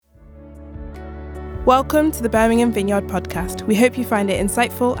Welcome to the Birmingham Vineyard podcast. We hope you find it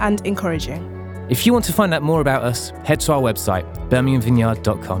insightful and encouraging. If you want to find out more about us, head to our website,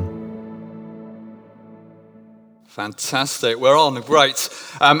 birminghamvineyard.com. Fantastic. We're on. Great.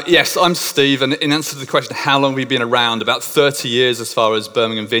 Yes, I'm Steve, and in answer to the question, how long have we been around? About 30 years as far as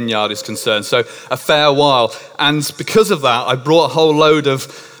Birmingham Vineyard is concerned, so a fair while. And because of that, I brought a whole load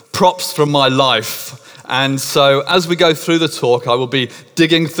of props from my life. And so as we go through the talk, I will be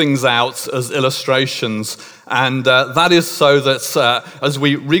digging things out as illustrations. And that is so that as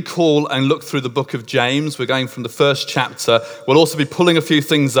we recall and look through the book of James, we're going from the first chapter, we'll also be pulling a few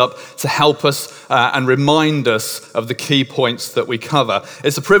things up to help us and remind us of the key points that we cover.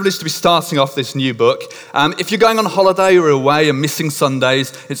 It's a privilege to be starting off this new book. If you're going on holiday or away and missing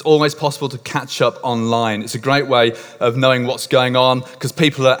Sundays, it's always possible to catch up online. It's a great way of knowing what's going on because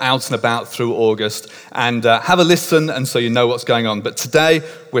people are out and about through August. And have a listen and so you know what's going on. But today,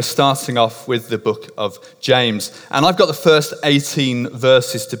 we're starting off with the book of James. And I've got the first 18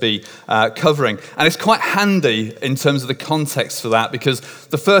 verses to be covering. And it's quite handy in terms of the context for that because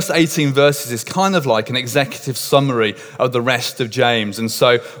the first 18 verses is kind of like an executive summary of the rest of James. And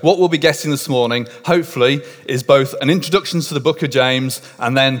so what we'll be getting this morning, hopefully, is both an introduction to the book of James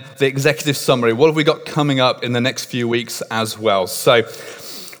and then the executive summary. What have we got coming up in the next few weeks as well? So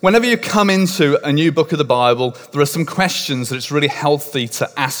whenever you come into a new book of the Bible, there are some questions that it's really healthy to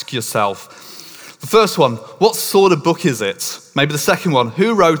ask yourself. The first one, what sort of book is it? Maybe the second one,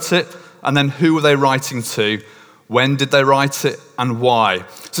 who wrote it? And then who were they writing to? When did they write it and why?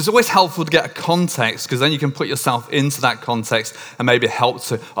 So it's always helpful to get a context because then you can put yourself into that context and maybe help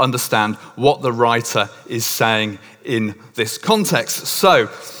to understand what the writer is saying in this context. So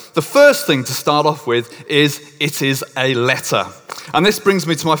the first thing to start off with is it is a letter. And this brings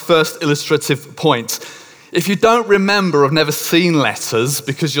me to my first illustrative point. If you don't remember or have never seen letters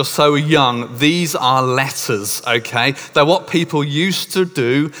because you're so young, these are letters, okay? They're what people used to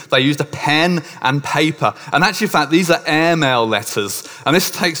do. They used a pen and paper. And actually, in fact, these are airmail letters. And this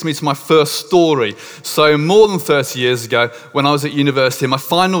takes me to my first story. So more than 30 years ago, when I was at university, in my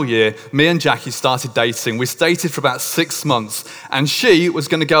final year, me and Jackie started dating. We dated for about 6 months. And she was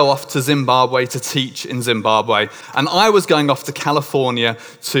going to go off to Zimbabwe to teach in Zimbabwe. And I was going off to California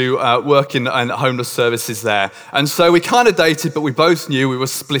to work in homeless services there. And so we kind of dated, but we both knew we were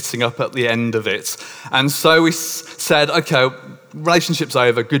splitting up at the end of it. And so we said, okay, relationship's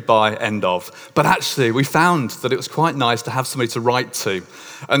over, goodbye, end of. But actually, we found that it was quite nice to have somebody to write to.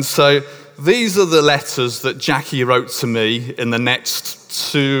 And so these are the letters that Jackie wrote to me in the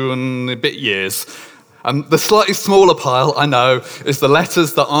next 2 and a bit years. And the slightly smaller pile, I know, is the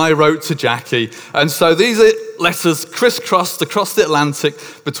letters that I wrote to Jackie. And so these are letters crisscrossed across the Atlantic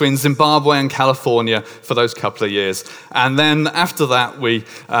between Zimbabwe and California for those couple of years. And then after that,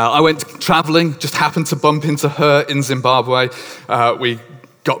 I went traveling, just happened to bump into her in Zimbabwe. We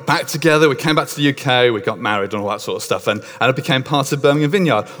got back together, we came back to the UK, we got married and all that sort of stuff. And it became part of Birmingham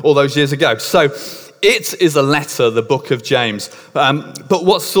Vineyard all those years ago. So it is a letter, the book of James. But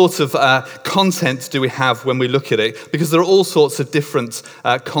what sort of content do we have when we look at it? Because there are all sorts of different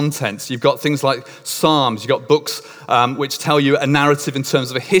contents. You've got things like Psalms, you've got books which tell you a narrative in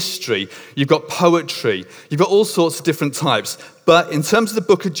terms of a history. You've got poetry. You've got all sorts of different types. But in terms of the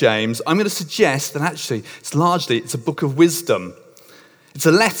book of James, I'm going to suggest that actually it's a book of wisdom. It's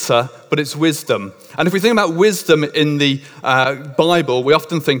a letter, but it's wisdom. And if we think about wisdom in the Bible, we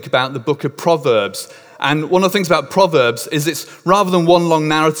often think about the book of Proverbs. And one of the things about Proverbs is it's rather than one long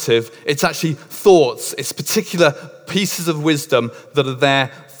narrative, it's actually thoughts. It's particular pieces of wisdom that are there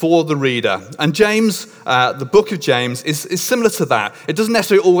for the reader. And James, the book of James, is similar to that. It doesn't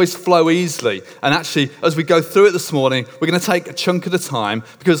necessarily always flow easily. And actually, as we go through it this morning, we're going to take a chunk at a time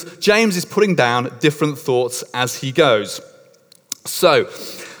because James is putting down different thoughts as he goes. So,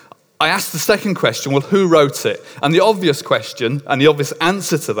 I asked the second question, well, who wrote it? And the obvious question, and the obvious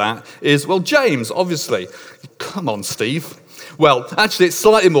answer to that is, well, James, obviously. Come on, Steve. Well, actually, it's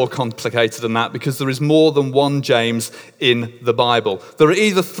slightly more complicated than that because there is more than one James in the Bible. There are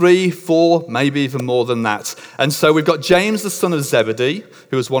either 3, 4, maybe even more than that. And so we've got James, the son of Zebedee,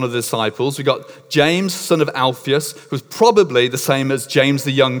 who was one of the disciples. We've got James, son of Alphaeus, who was probably the same as James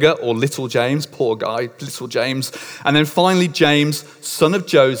the younger, or little James, poor guy, little James. And then finally, James, son of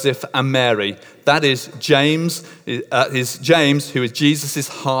Joseph and Mary. That is James, who is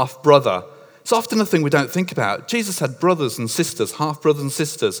Jesus' half-brother. It's often a thing we don't think about. Jesus had brothers and sisters, half-brothers and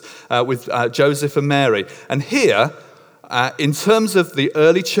sisters, with Joseph and Mary. And here, in terms of the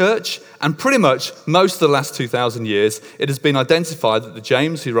early church, and pretty much most of the last 2,000 years, it has been identified that the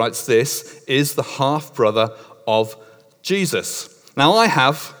James who writes this is the half-brother of Jesus. Now, I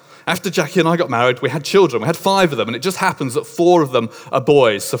have After Jackie and I got married, we had children. We had 5 of them, and it just happens that 4 of them are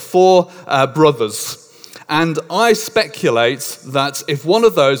boys, so 4 brothers. And I speculate that if one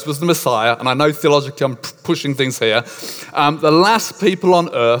of those was the Messiah, and I know theologically I'm pushing things here, the last people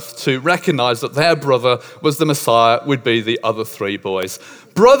on earth to recognize that their brother was the Messiah would be the other 3 boys.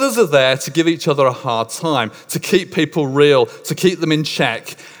 Brothers are there to give each other a hard time, to keep people real, to keep them in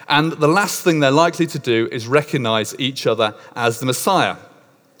check. And the last thing they're likely to do is recognize each other as the Messiah.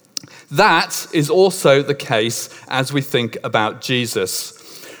 That is also the case as we think about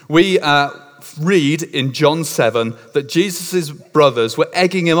Jesus. We read in John 7 that Jesus' brothers were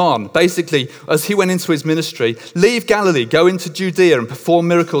egging him on. Basically, as he went into his ministry, leave Galilee, go into Judea and perform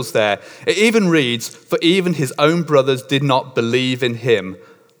miracles there. It even reads, for even his own brothers did not believe in him.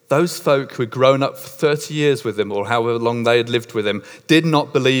 Those folk who had grown up for 30 years with him, or however long they had lived with him, did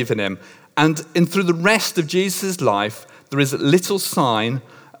not believe in him. And through the rest of Jesus' life, there is little sign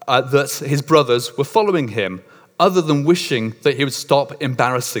that his brothers were following him, other than wishing that he would stop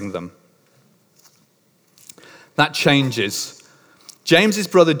embarrassing them. That changes. James's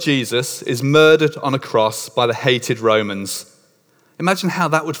brother Jesus is murdered on a cross by the hated Romans. Imagine how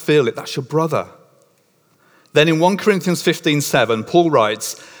that would feel if that's your brother. Then in 1 Corinthians 15:7, Paul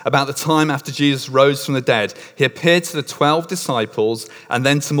writes about the time after Jesus rose from the dead, he appeared to the 12 disciples and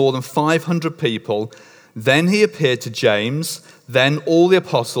then to more than 500 people. Then he appeared to James, then all the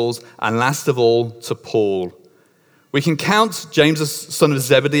apostles, and last of all to Paul. We can count James, the son of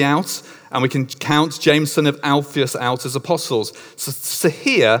Zebedee, out, and we can count James, son of Alphaeus, out as apostles. So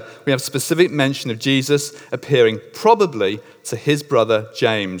here we have specific mention of Jesus appearing probably to his brother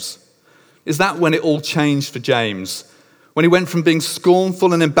James. Is that when it all changed for James? When he went from being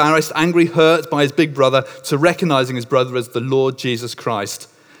scornful and embarrassed, angry, hurt by his big brother, to recognizing his brother as the Lord Jesus Christ.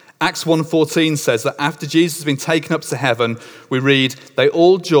 Acts 1:14 says that after Jesus had been taken up to heaven, we read, they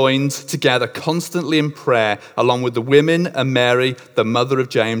all joined together constantly in prayer, along with the women and Mary, the mother of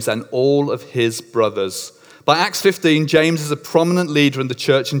James, and all of his brothers. By Acts 15, James is a prominent leader in the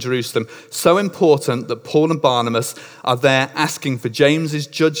church in Jerusalem, so important that Paul and Barnabas are there asking for James's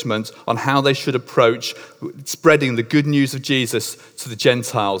judgment on how they should approach spreading the good news of Jesus to the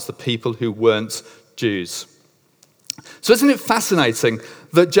Gentiles, the people who weren't Jews. So isn't it fascinating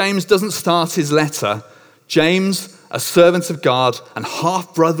that James doesn't start his letter, James, a servant of God and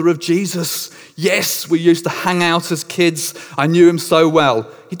half-brother of Jesus. Yes, we used to hang out as kids. I knew him so well.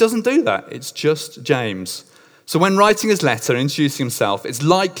 He doesn't do that. It's just James. So when writing his letter and introducing himself, it's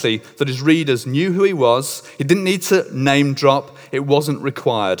likely that his readers knew who he was. He didn't need to name drop. It wasn't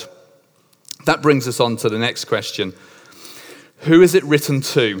required. That brings us on to the next question. Who is it written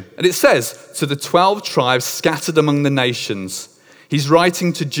to? And it says, to the 12 tribes scattered among the nations. He's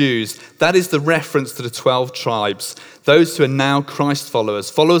writing to Jews. That is the reference to the 12 tribes, those who are now Christ followers,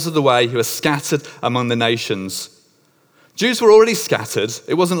 followers of the way who are scattered among the nations. Jews were already scattered.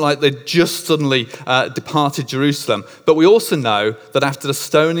 It wasn't like they'd just suddenly departed Jerusalem. But we also know that after the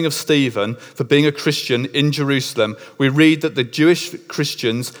stoning of Stephen for being a Christian in Jerusalem, we read that the Jewish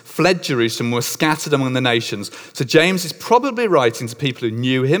Christians fled Jerusalem and were scattered among the nations. So James is probably writing to people who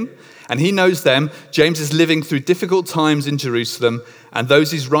knew him, and he knows them. James is living through difficult times in Jerusalem, and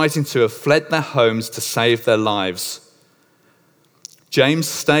those he's writing to have fled their homes to save their lives. James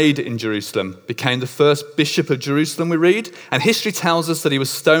stayed in Jerusalem, became the first bishop of Jerusalem, we read, and history tells us that he was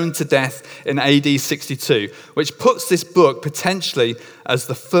stoned to death in AD 62, which puts this book potentially as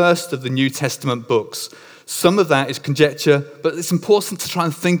the first of the New Testament books. Some of that is conjecture, but it's important to try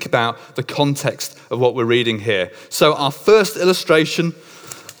and think about the context of what we're reading here. So our first illustration,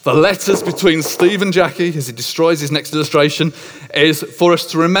 the letters between Steve and Jackie, as he destroys his next illustration, is for us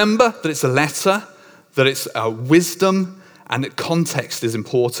to remember that it's a letter, that it's a wisdom, and that context is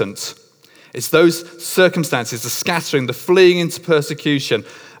important. It's those circumstances, the scattering, the fleeing into persecution.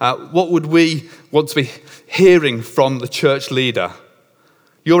 What would we want to be hearing from the church leader?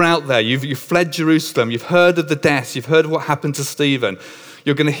 You're out there, you've fled Jerusalem, you've heard of the death, you've heard of what happened to Stephen.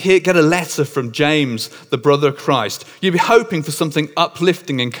 You're going to get a letter from James, the brother of Christ. You'll be hoping for something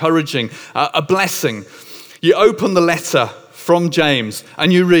uplifting, encouraging, a blessing. You open the letter from James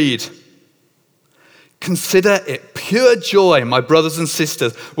and you read, "Consider it pure joy, my brothers and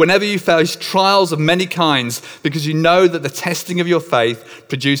sisters, whenever you face trials of many kinds, because you know that the testing of your faith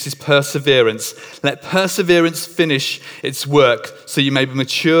produces perseverance. Let perseverance finish its work, so you may be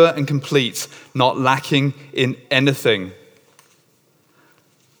mature and complete, not lacking in anything."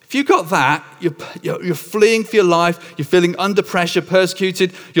 If you got that, you're fleeing for your life, you're feeling under pressure,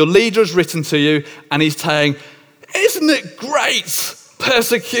 persecuted, your leader has written to you, and he's saying, "Isn't it great?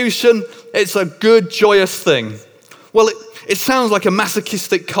 Persecution, it's a good, joyous thing." Well, It sounds like a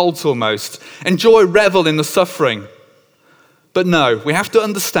masochistic cult almost. Enjoy, revel in the suffering. But no, we have to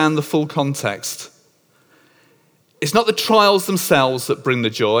understand the full context. It's not the trials themselves that bring the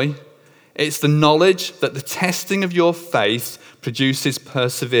joy. It's the knowledge that the testing of your faith produces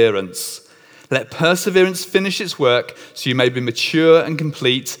perseverance. Let perseverance finish its work so you may be mature and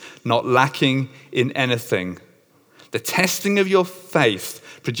complete, not lacking in anything. The testing of your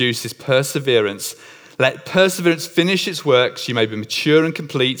faith produces perseverance. Let perseverance finish its work so you may be mature and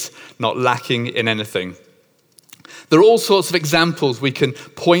complete, not lacking in anything. There are all sorts of examples we can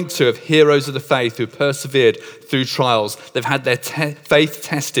point to of heroes of the faith who persevered through trials. They've had their faith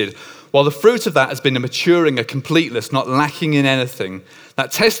tested. While the fruit of that has been a maturing, a completeness, not lacking in anything.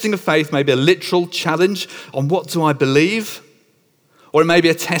 That testing of faith may be a literal challenge on what do I believe? Or it may be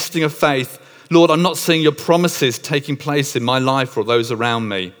a testing of faith. Lord, I'm not seeing your promises taking place in my life or those around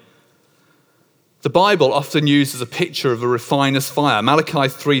me. The Bible often uses a picture of a refiner's fire. Malachi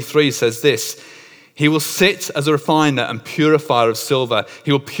 3:3 says this, he will sit as a refiner and purifier of silver.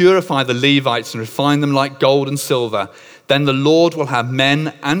 He will purify the Levites and refine them like gold and silver. Then the Lord will have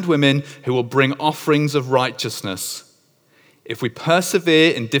men and women who will bring offerings of righteousness. If we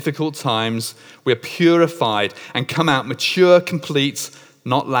persevere in difficult times, we are purified and come out mature, complete,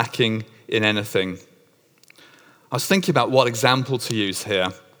 not lacking in anything. I was thinking about what example to use here.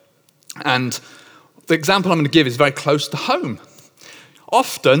 And the example I'm going to give is very close to home.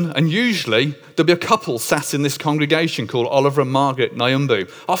 Often, and usually, there'll be a couple sat in this congregation called Oliver and Margaret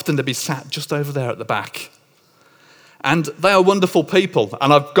Nyumbu. Often they'll be sat just over there at the back. And they are wonderful people,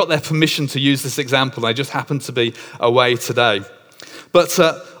 and I've got their permission to use this example. They just happen to be away today. But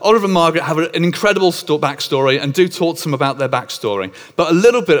Oliver and Margaret have an incredible backstory, and do talk to them about their backstory. But a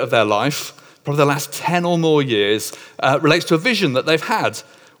little bit of their life, probably the last 10 or more years, relates to a vision that they've had,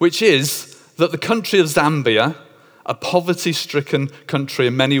 which is that the country of Zambia, a poverty-stricken country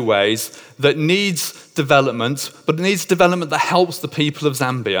in many ways, that needs development, but it needs development that helps the people of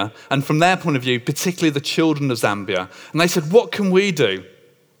Zambia, and from their point of view, particularly the children of Zambia. And they said, what can we do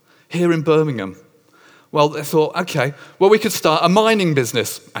here in Birmingham? Well, they thought, okay, well, we could start a mining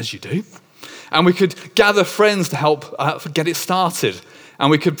business, as you do, and we could gather friends to help get it started. And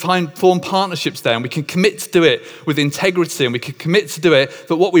we could form partnerships there, and we can commit to do it with integrity, and we can commit to do it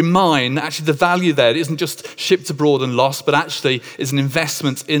that what we mine, actually the value there, it isn't just shipped abroad and lost, but actually is an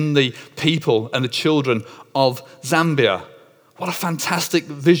investment in the people and the children of Zambia. What a fantastic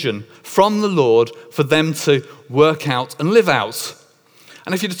vision from the Lord for them to work out and live out.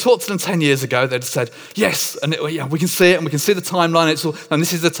 And if you'd have talked to them 10 years ago, they'd have said, yes, and we can see it, and we can see the timeline, and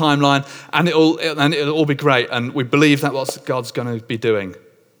this is the timeline, and it'll all be great, and we believe that's what God's going to be doing.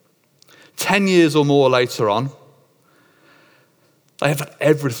 10 years or more later on, they have had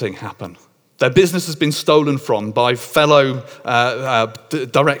everything happen. Their business has been stolen from by fellow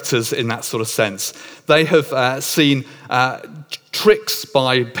directors in that sort of sense. They have seen tricks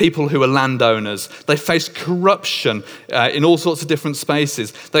by people who are landowners. They face corruption in all sorts of different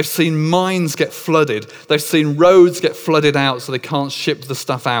spaces. They've seen mines get flooded. They've seen roads get flooded out so they can't ship the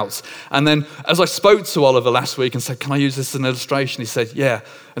stuff out. And then as I spoke to Oliver last week and said, can I use this as an illustration? He said, yeah.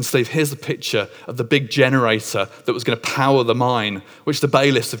 And Steve, here's the picture of the big generator that was going to power the mine, which the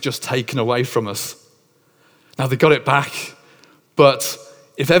bailiffs have just taken away from us. Now they got it back. But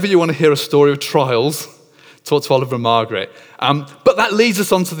if ever you want to hear a story of trials, talk to Oliver and Margaret. But that leads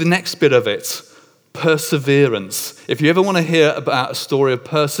us on to the next bit of it, perseverance. If you ever want to hear about a story of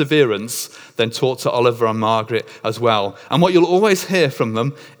perseverance, then talk to Oliver and Margaret as well. And what you'll always hear from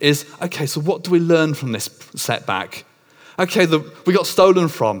them is, okay, so what do we learn from this setback? Okay, we got stolen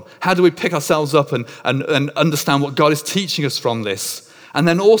from. How do we pick ourselves up and understand what God is teaching us from this? And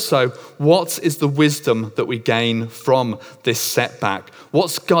then also, what is the wisdom that we gain from this setback?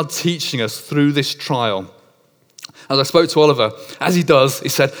 What's God teaching us through this trial? As I spoke to Oliver, as he does, he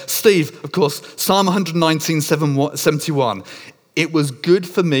said, Steve, of course, Psalm 119:71, it was good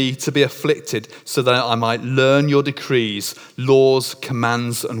for me to be afflicted so that I might learn your decrees, laws,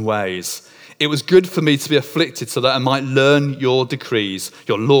 commands, and ways. It was good for me to be afflicted so that I might learn your decrees,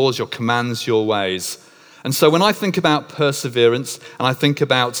 your laws, your commands, your ways. And so when I think about perseverance and I think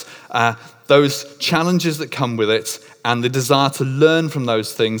about those challenges that come with it and the desire to learn from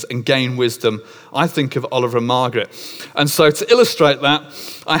those things and gain wisdom, I think of Oliver and Margaret. And so to illustrate that,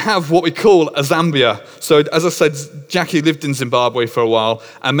 I have what we call a Zambia. So as I said, Jackie lived in Zimbabwe for a while,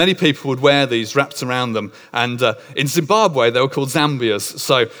 and many people would wear these wrapped around them. And in Zimbabwe, they were called Zambias.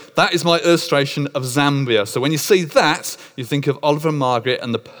 So that is my illustration of Zambia. So when you see that, you think of Oliver and Margaret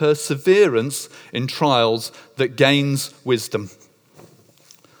and the perseverance in trials that gains wisdom.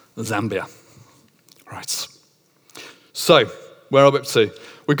 Zambia. Right. So, where are we up to?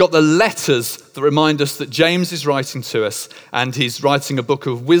 We've got the letters that remind us that James is writing to us, and he's writing a book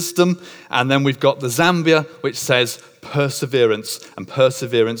of wisdom. And then we've got the Zambia, which says perseverance, and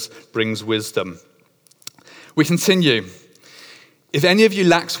perseverance brings wisdom. We continue. If any of you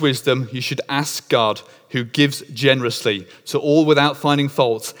lacks wisdom, you should ask God, who gives generously to all without finding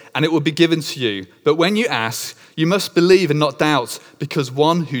fault, and it will be given to you. But when you ask, you must believe and not doubt, because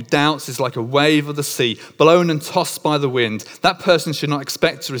one who doubts is like a wave of the sea, blown and tossed by the wind. That person should not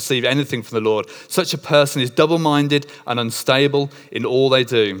expect to receive anything from the Lord. Such a person is double-minded and unstable in all they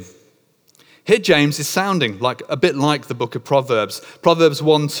do. Here James is sounding a bit like the book of Proverbs. Proverbs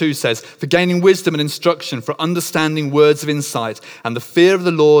 1:2 says, "For gaining wisdom and instruction, for understanding words of insight, and the fear of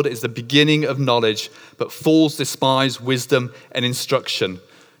the Lord is the beginning of knowledge, but fools despise wisdom and instruction."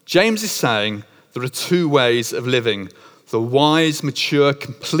 James is saying there are two ways of living: the wise, mature,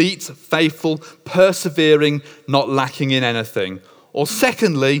 complete, faithful, persevering, not lacking in anything. Or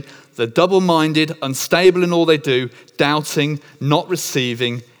secondly, the double-minded, unstable in all they do, doubting, not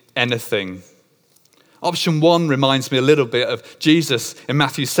receiving anything. Option one reminds me a little bit of Jesus in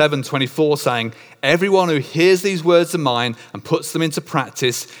Matthew 7:24 saying, "Everyone who hears these words of mine and puts them into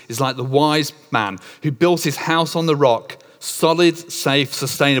practice is like the wise man who built his house on the rock, solid, safe,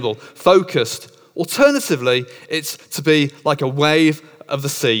 sustainable, focused." Alternatively, it's to be like a wave of the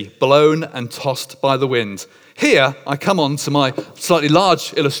sea, blown and tossed by the wind. Here, I come on to my slightly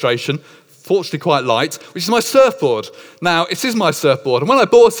large illustration, fortunately quite light, which is my surfboard. Now, it is my surfboard, and when I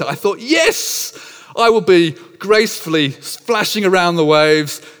bought it, I thought, yes, I will be gracefully splashing around the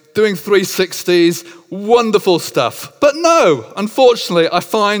waves, doing 360s, wonderful stuff. But no, unfortunately, I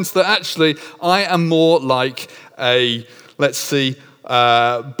find that actually I am more like a,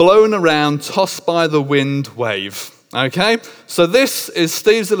 blown around, tossed by the wind wave. Okay? So this is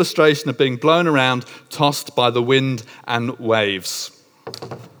Steve's illustration of being blown around, tossed by the wind and waves.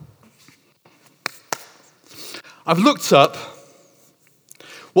 I've looked up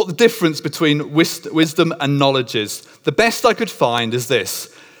what the difference between wisdom and knowledge is. The best I could find is this: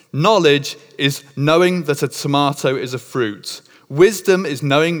 knowledge is knowing that a tomato is a fruit. Wisdom is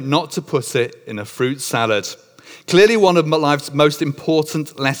knowing not to put it in a fruit salad. Clearly one of my life's most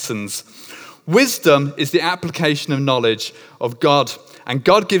important lessons. Wisdom is the application of knowledge of God, and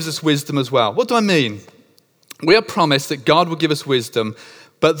God gives us wisdom as well. What do I mean? We are promised that God will give us wisdom,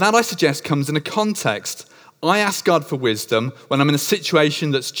 but that, I suggest, comes in a context. I ask God for wisdom when I'm in a situation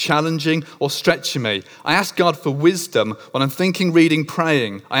that's challenging or stretching me. I ask God for wisdom when I'm thinking, reading,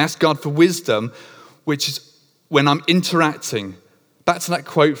 praying. I ask God for wisdom, which is when I'm interacting. Back to that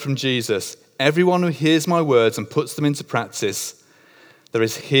quote from Jesus: "Everyone who hears my words and puts them into practice, there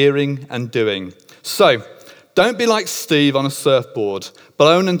is hearing and doing." So, don't be like Steve on a surfboard,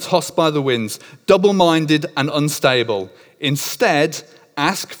 blown and tossed by the winds, double-minded and unstable. Instead,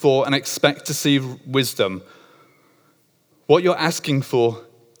 ask for and expect to see wisdom. What you're asking for,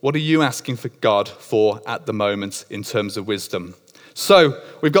 what are you asking for God for at the moment in terms of wisdom? So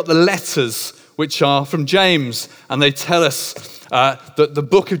we've got the letters, which are from James, and they tell us that the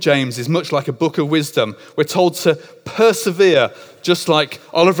book of James is much like a book of wisdom. We're told to persevere, just like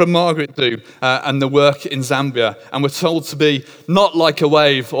Oliver and Margaret do, and the work in Zambia. And we're told to be not like a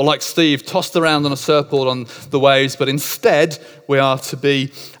wave or like Steve, tossed around on a surfboard on the waves, but instead we are to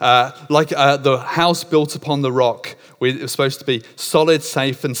be like the house built upon the rock. We're supposed to be solid,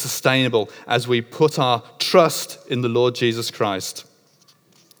 safe, and sustainable as we put our trust in the Lord Jesus Christ.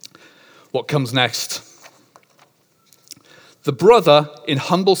 What comes next? The brother in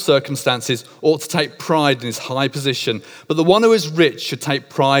humble circumstances ought to take pride in his high position, but the one who is rich should take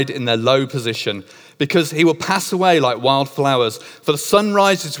pride in their low position, because he will pass away like wild flowers. For the sun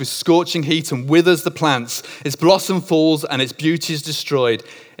rises with scorching heat and withers the plants. Its blossom falls and its beauty is destroyed.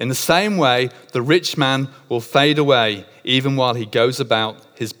 In the same way, the rich man will fade away even while he goes about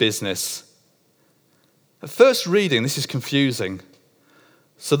his business. At first reading, this is confusing.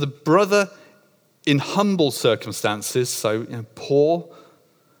 So the brother in humble circumstances, so poor,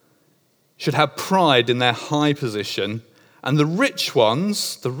 should have pride in their high position, and the rich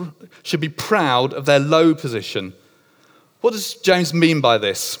ones should be proud of their low position. What does James mean by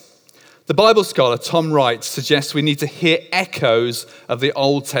this? The Bible scholar Tom Wright suggests we need to hear echoes of the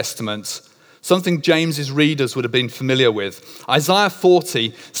Old Testament, something James's readers would have been familiar with. Isaiah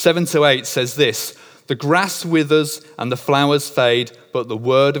 40, 7-8 says this: "The grass withers and the flowers fade, but the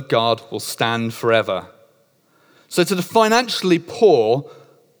word of God will stand forever." So to the financially poor,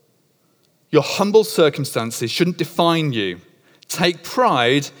 your humble circumstances shouldn't define you. Take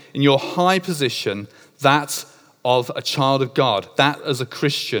pride in your high position, that of a child of God, that as a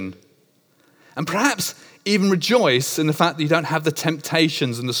Christian. And perhaps even rejoice in the fact that you don't have the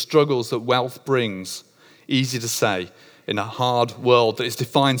temptations and the struggles that wealth brings. Easy to say in a hard world that is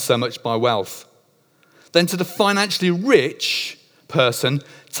defined so much by wealth. Then to the financially rich person,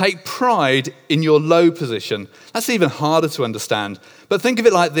 take pride in your low position. That's even harder to understand. But think of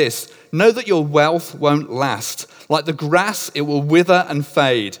it like this. Know that your wealth won't last. Like the grass, it will wither and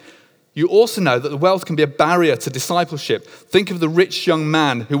fade. You also know that the wealth can be a barrier to discipleship. Think of the rich young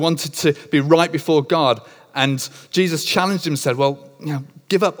man who wanted to be right before God, and Jesus challenged him and said, well,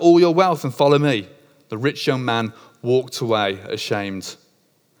 give up all your wealth and follow me. The rich young man walked away ashamed.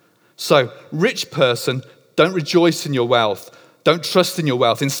 So, rich person, don't rejoice in your wealth. Don't trust in your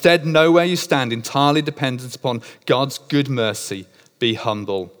wealth. Instead, know where you stand, entirely dependent upon God's good mercy. Be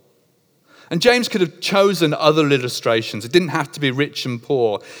humble. And James could have chosen other illustrations. It didn't have to be rich and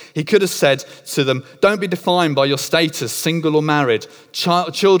poor. He could have said to them, don't be defined by your status, single or married,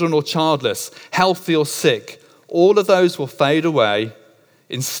 children or childless, healthy or sick. All of those will fade away.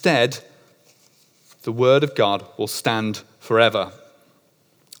 Instead, the word of God will stand forever.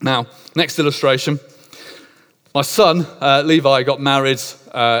 Now, next illustration. My son, Levi, got married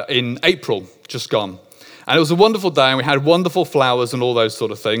in April, just gone. And it was a wonderful day, and we had wonderful flowers and all those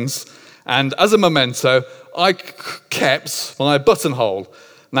sort of things. And as a memento, I kept my buttonhole.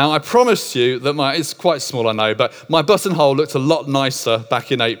 Now, I promise you that it's quite small, I know, but my buttonhole looked a lot nicer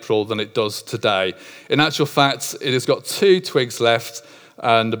back in April than it does today. In actual fact, it has got 2 twigs left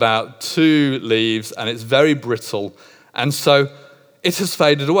and about 2 leaves, and it's very brittle. And so it has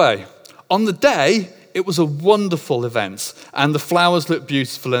faded away. On the day, it was a wonderful event, and the flowers looked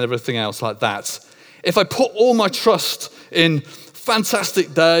beautiful and everything else like that. If I put all my trust in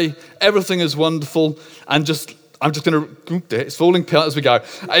fantastic day, everything is wonderful, and I'm just going to, it's falling apart as we go.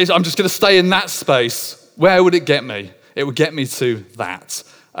 I'm just going to stay in that space. Where would it get me? It would get me to that,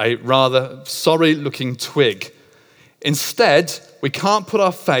 a rather sorry-looking twig. Instead, we can't put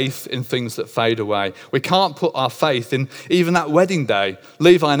our faith in things that fade away. We can't put our faith in even that wedding day.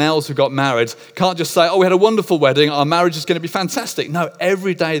 Levi and Els, who got married, can't just say, we had a wonderful wedding, our marriage is going to be fantastic. No,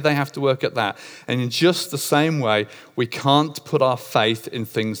 every day they have to work at that. And in just the same way, we can't put our faith in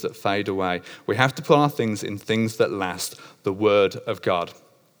things that fade away. We have to put our things in things that last, the word of God.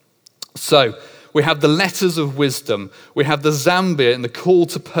 So, we have the letters of wisdom. We have the Zambia and the call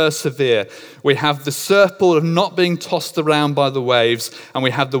to persevere. We have the surfboard of not being tossed around by the waves. And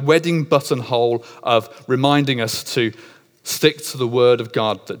we have the wedding buttonhole of reminding us to stick to the word of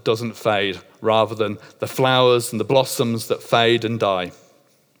God that doesn't fade, rather than the flowers and the blossoms that fade and die.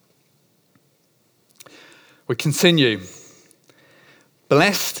 We continue.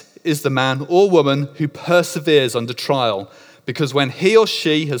 Blessed is the man or woman who perseveres under trial, because when he or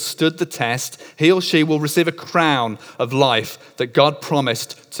she has stood the test, he or she will receive a crown of life that God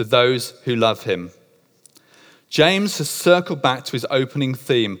promised to those who love him. James has circled back to his opening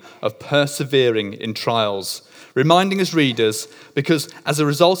theme of persevering in trials, reminding his readers, because as a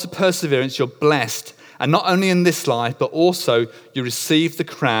result of perseverance, you're blessed, and not only in this life, but also you receive the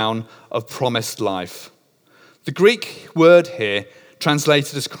crown of promised life. The Greek word here,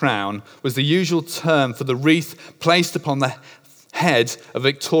 translated as crown, was the usual term for the wreath placed upon the head of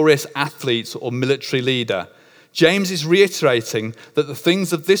a victorious athlete or military leader. James is reiterating that the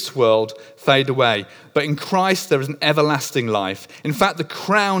things of this world fade away, but in Christ there is an everlasting life. In fact, the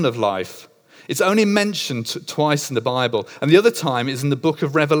crown of life, it's only mentioned twice in the Bible, and the other time is in the book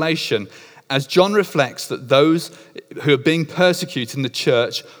of Revelation, as John reflects that those who are being persecuted in the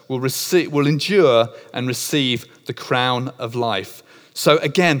church will endure and receive the crown of life. So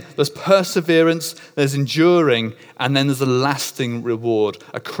again, there's perseverance, there's enduring, and then there's a lasting reward,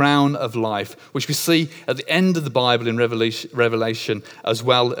 a crown of life, which we see at the end of the Bible in Revelation, as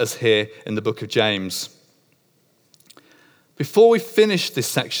well as here in the book of James. Before we finish this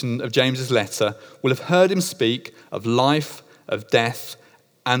section of James's letter, we'll have heard him speak of life, of death,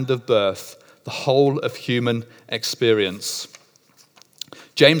 and of birth, the whole of human experience.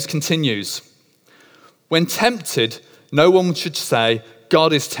 James continues, when tempted, no one should say,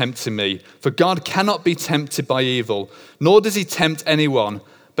 God is tempting me, for God cannot be tempted by evil, nor does he tempt anyone,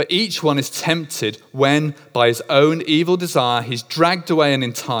 but each one is tempted when, by his own evil desire, he's dragged away and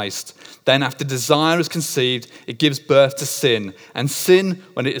enticed. Then after desire is conceived, it gives birth to sin, and sin,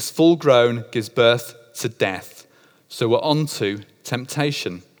 when it is full grown, gives birth to death. So we're on to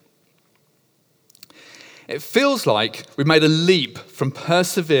temptation. It feels like we've made a leap from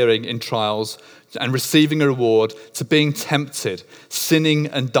persevering in trials and receiving a reward to being tempted, sinning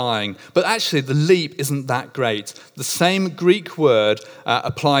and dying. But actually, the leap isn't that great. The same Greek word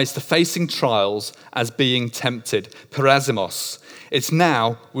applies to facing trials as being tempted, peirasmos. It's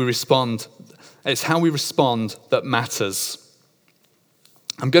now we respond It's how we respond that matters.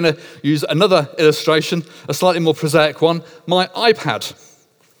 I'm going to use another illustration, a slightly more prosaic one, my iPad.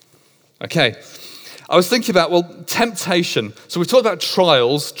 Okay, I was thinking about, temptation. So we've talked about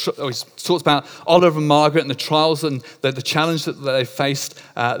trials. We talked about Oliver and Margaret and the trials and the challenge that they faced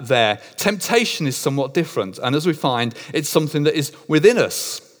there. Temptation is somewhat different. And as we find, it's something that is within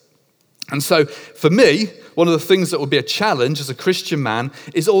us. And so for me, one of the things that will be a challenge as a Christian man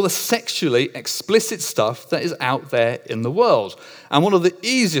is all the sexually explicit stuff that is out there in the world. And one of the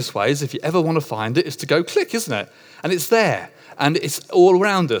easiest ways, if you ever want to find it, is to go click, isn't it? And it's there. And it's all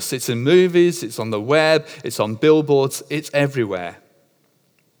around us. It's in movies, it's on the web, it's on billboards, it's everywhere.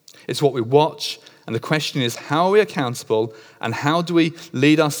 It's what we watch. And the question is, how are we accountable and how do we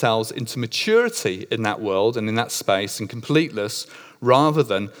lead ourselves into maturity in that world and in that space and completeness rather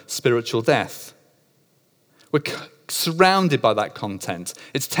than spiritual death? We're surrounded by that content.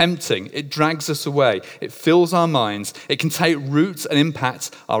 It's tempting. It drags us away. It fills our minds. It can take root and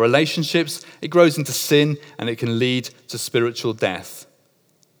impact our relationships. It grows into sin and it can lead to spiritual death.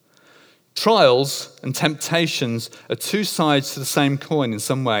 Trials and temptations are two sides to the same coin in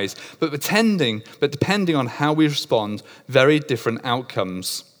some ways, but depending on how we respond, very different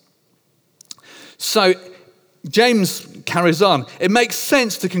outcomes. So James carries on. It makes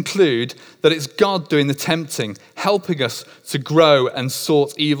sense to conclude that it's God doing the tempting, helping us to grow and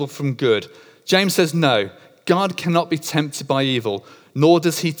sort evil from good. James says no, God cannot be tempted by evil, nor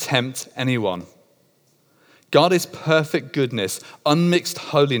does he tempt anyone. God is perfect goodness, unmixed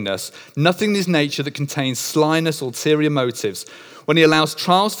holiness, nothing in his nature that contains slyness or ulterior motives. When he allows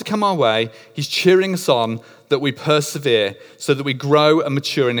trials to come our way, he's cheering us on that we persevere so that we grow and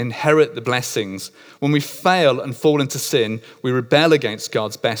mature and inherit the blessings. When we fail and fall into sin, we rebel against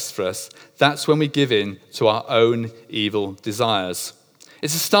God's best for us. That's when we give in to our own evil desires.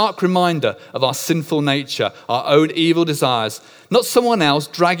 It's a stark reminder of our sinful nature, our own evil desires, not someone else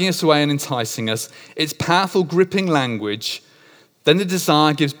dragging us away and enticing us. It's powerful, gripping language. Then the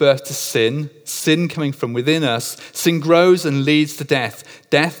desire gives birth to sin, sin coming from within us. Sin grows and leads to death,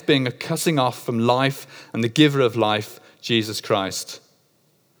 death being a cutting off from life and the giver of life, Jesus Christ.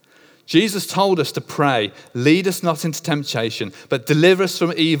 Jesus told us to pray, lead us not into temptation, but deliver us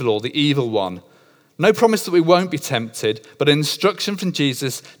from evil or the evil one. No promise that we won't be tempted, but an instruction from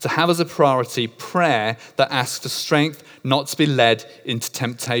Jesus to have as a priority prayer that asks for strength not to be led into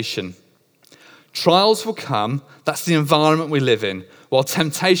temptation. Trials will come, that's the environment we live in. While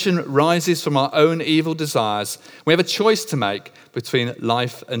temptation rises from our own evil desires, we have a choice to make between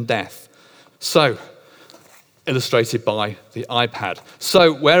life and death. So, illustrated by the iPad.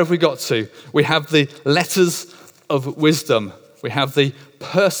 So, where have we got to? We have the letters of wisdom. We have the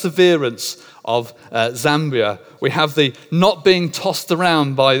perseverance of Zambia. We have the not being tossed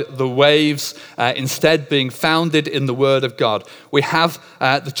around by the waves, instead being founded in the Word of God. We have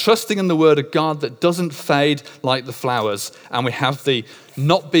the trusting in the Word of God that doesn't fade like the flowers. And we have the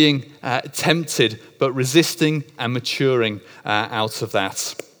not being tempted, but resisting and maturing out of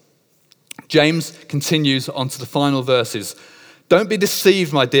that. James continues on to the final verses. Don't be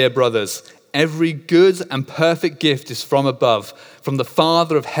deceived, my dear brothers. Every good and perfect gift is from above, from the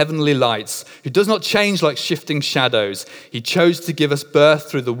Father of heavenly lights, who does not change like shifting shadows. He chose to give us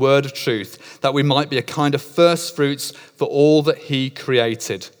birth through the word of truth, that we might be a kind of first fruits for all that he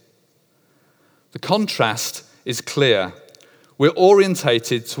created. The contrast is clear. We're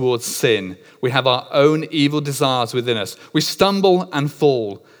orientated towards sin. We have our own evil desires within us. We stumble and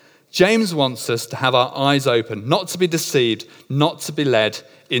fall. James wants us to have our eyes open, not to be deceived, not to be led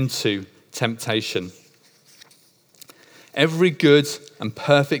into temptation. Every good and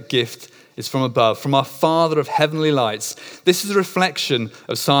perfect gift is from above, from our Father of heavenly lights. This is a reflection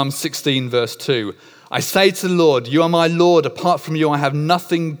of Psalm 16, verse 2. I say to the Lord, you are my Lord. Apart from you, I have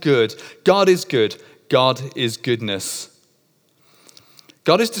nothing good. God is good. God is goodness.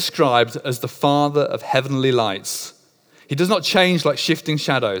 God is described as the Father of heavenly lights. He does not change like shifting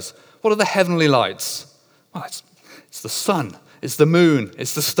shadows. What are the heavenly lights? Well, it's the sun. It's the moon,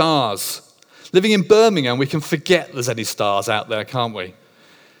 it's the stars. Living in Birmingham, we can forget there's any stars out there, can't we?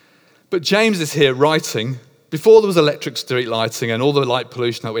 But James is here writing before there was electric street lighting and all the light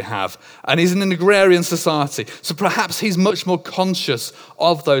pollution that we have. And he's in an agrarian society. So perhaps he's much more conscious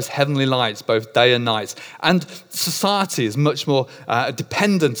of those heavenly lights, both day and night. And society is much more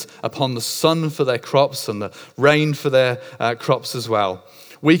dependent upon the sun for their crops and the rain for their crops as well.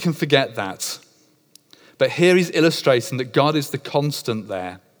 We can forget that. But here he's illustrating that God is the constant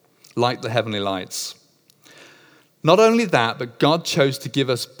there, like the heavenly lights. Not only that, but God chose to give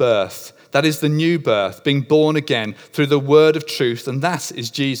us birth, That is the new birth, being born again through the word of truth, and that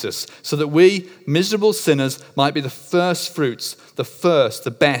is Jesus, so that we, miserable sinners, might be the first fruits, the first,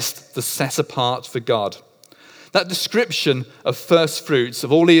 the best, the set apart for God. That description of first fruits,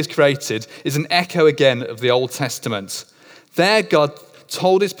 of all he has created, is an echo again of the Old Testament. There, God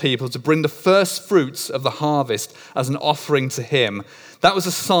told his people to bring the first fruits of the harvest as an offering to him. That was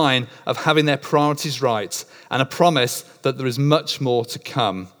a sign of having their priorities right and a promise that there is much more to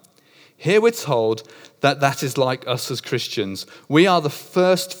come. Here we're told that that is like us as Christians. We are the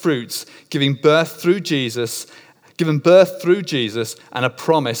first fruits given birth through Jesus and a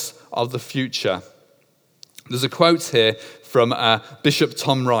promise of the future. There's a quote here from Bishop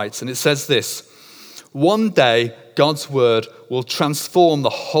Tom Wright, and it says this: "One day, God's word will transform the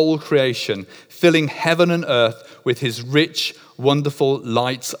whole creation, filling heaven and earth with his rich, wonderful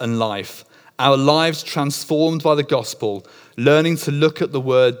light and life. Our lives transformed by the gospel, learning to look at the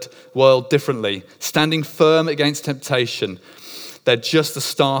world differently, standing firm against temptation. They're just the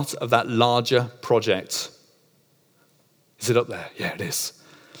start of that larger project." Is it up there? Yeah, it is.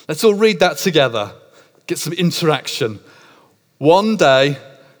 Let's all read that together. Get some interaction. One day,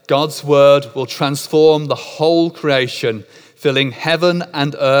 God's word will transform the whole creation, filling heaven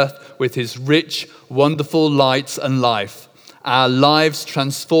and earth with his rich, wonderful light and life. Our lives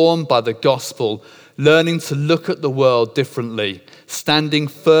transformed by the gospel, learning to look at the world differently, standing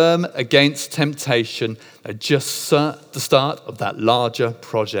firm against temptation, are just the start of that larger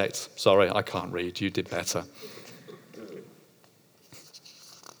project. Sorry, I can't read. You did better.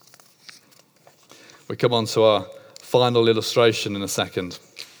 We come on to our final illustration in a second.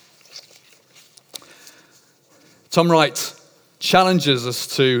 Tom Wright challenges us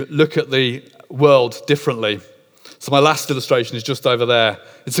to look at the world differently. So my last illustration is just over there.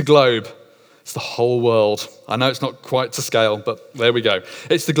 It's a globe. It's the whole world. I know it's not quite to scale, but there we go.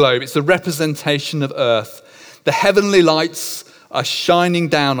 It's the globe. It's the representation of Earth. The heavenly lights are shining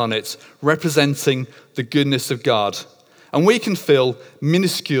down on it, representing the goodness of God. And we can feel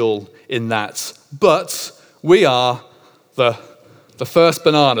minuscule in that, but we are the first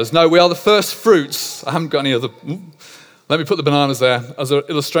bananas. No, we are the first fruits. I haven't got any other. Let me put the bananas there as an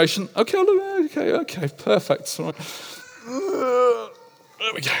illustration. Okay, perfect. All right.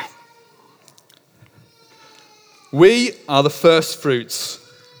 There we go. We are the first fruits.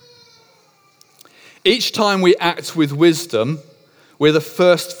 Each time we act with wisdom, we're the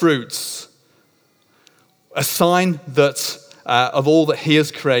first fruits, a sign that of all that he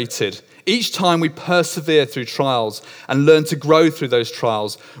has created. Each time we persevere through trials and learn to grow through those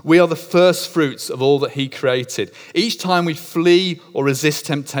trials, we are the first fruits of all that he created. Each time we flee or resist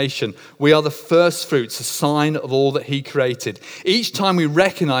temptation, we are the first fruits, a sign of all that he created. Each time we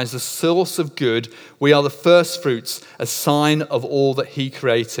recognize the source of good, we are the first fruits, a sign of all that he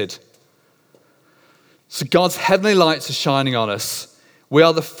created. So God's heavenly lights are shining on us. We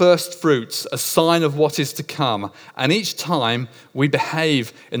are the first fruits, a sign of what is to come. And each time we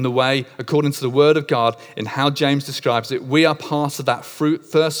behave in the way, according to the word of God, in how James describes it, we are part of that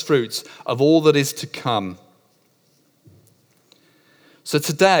first fruits of all that is to come. So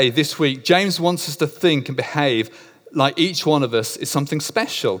today, this week, James wants us to think and behave like each one of us is something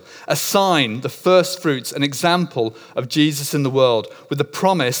special, a sign, the first fruits, an example of Jesus in the world, with the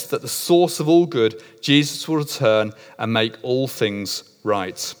promise that the source of all good, Jesus will return and make all things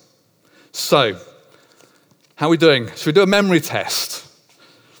right. So, how are we doing? Should we do a memory test?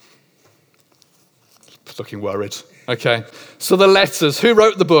 Looking worried. Okay. So the letters. Who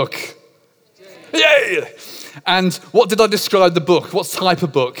wrote the book? Yay! And what did I describe the book? What type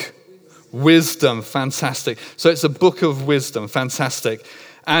of book? Wisdom. Fantastic. So it's a book of wisdom. Fantastic.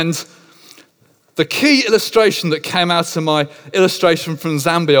 And the key illustration that came out of my illustration from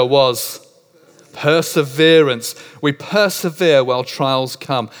Zambia was perseverance. We persevere while trials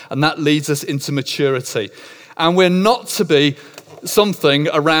come, and that leads us into maturity. And we're not to be something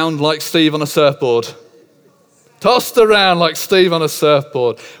around like Steve on a surfboard. Tossed around like Steve on a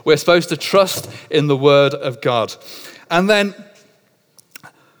surfboard. We're supposed to trust in the word of God. And then,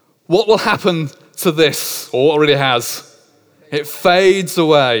 what will happen to this, or already has? It fades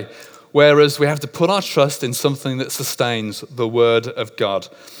away. Whereas we have to put our trust in something that sustains the word of God.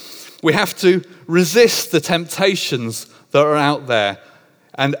 We have to resist the temptations that are out there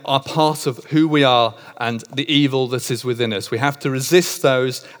and are part of who we are and the evil that is within us. We have to resist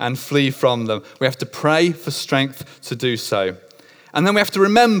those and flee from them. We have to pray for strength to do so. And then we have to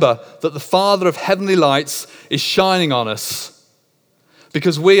remember that the Father of heavenly lights is shining on us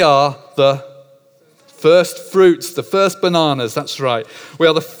because we are the first fruits, the first bananas, that's right. We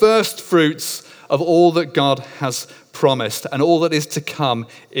are the first fruits of all that God has promised and all that is to come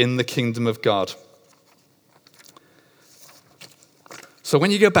in the kingdom of God. So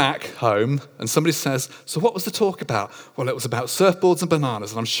when you go back home and somebody says, so what was the talk about? Well, it was about surfboards and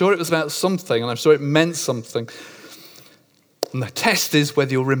bananas, and I'm sure it was about something, and I'm sure it meant something. And the test is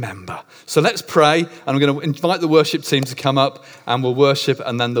whether you'll remember. So let's pray, and I'm going to invite the worship team to come up, and we'll worship,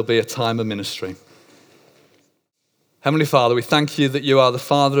 and then there'll be a time of ministry. Heavenly Father, we thank you that you are the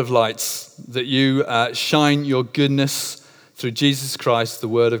Father of lights, that you shine your goodness through Jesus Christ, the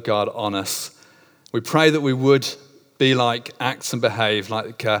Word of God, on us. We pray that we would be like, act and behave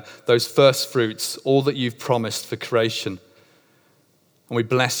like those first fruits, all that you've promised for creation. And we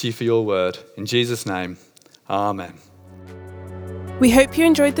bless you for your word. In Jesus' name, amen. We hope you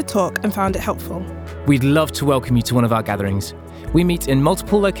enjoyed the talk and found it helpful. We'd love to welcome you to one of our gatherings. We meet in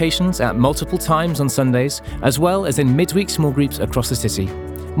multiple locations at multiple times on Sundays, as well as in midweek small groups across the city.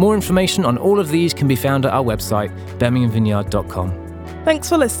 More information on all of these can be found at our website, birminghamvineyard.com. Thanks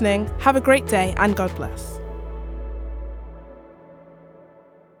for listening. Have a great day and God bless.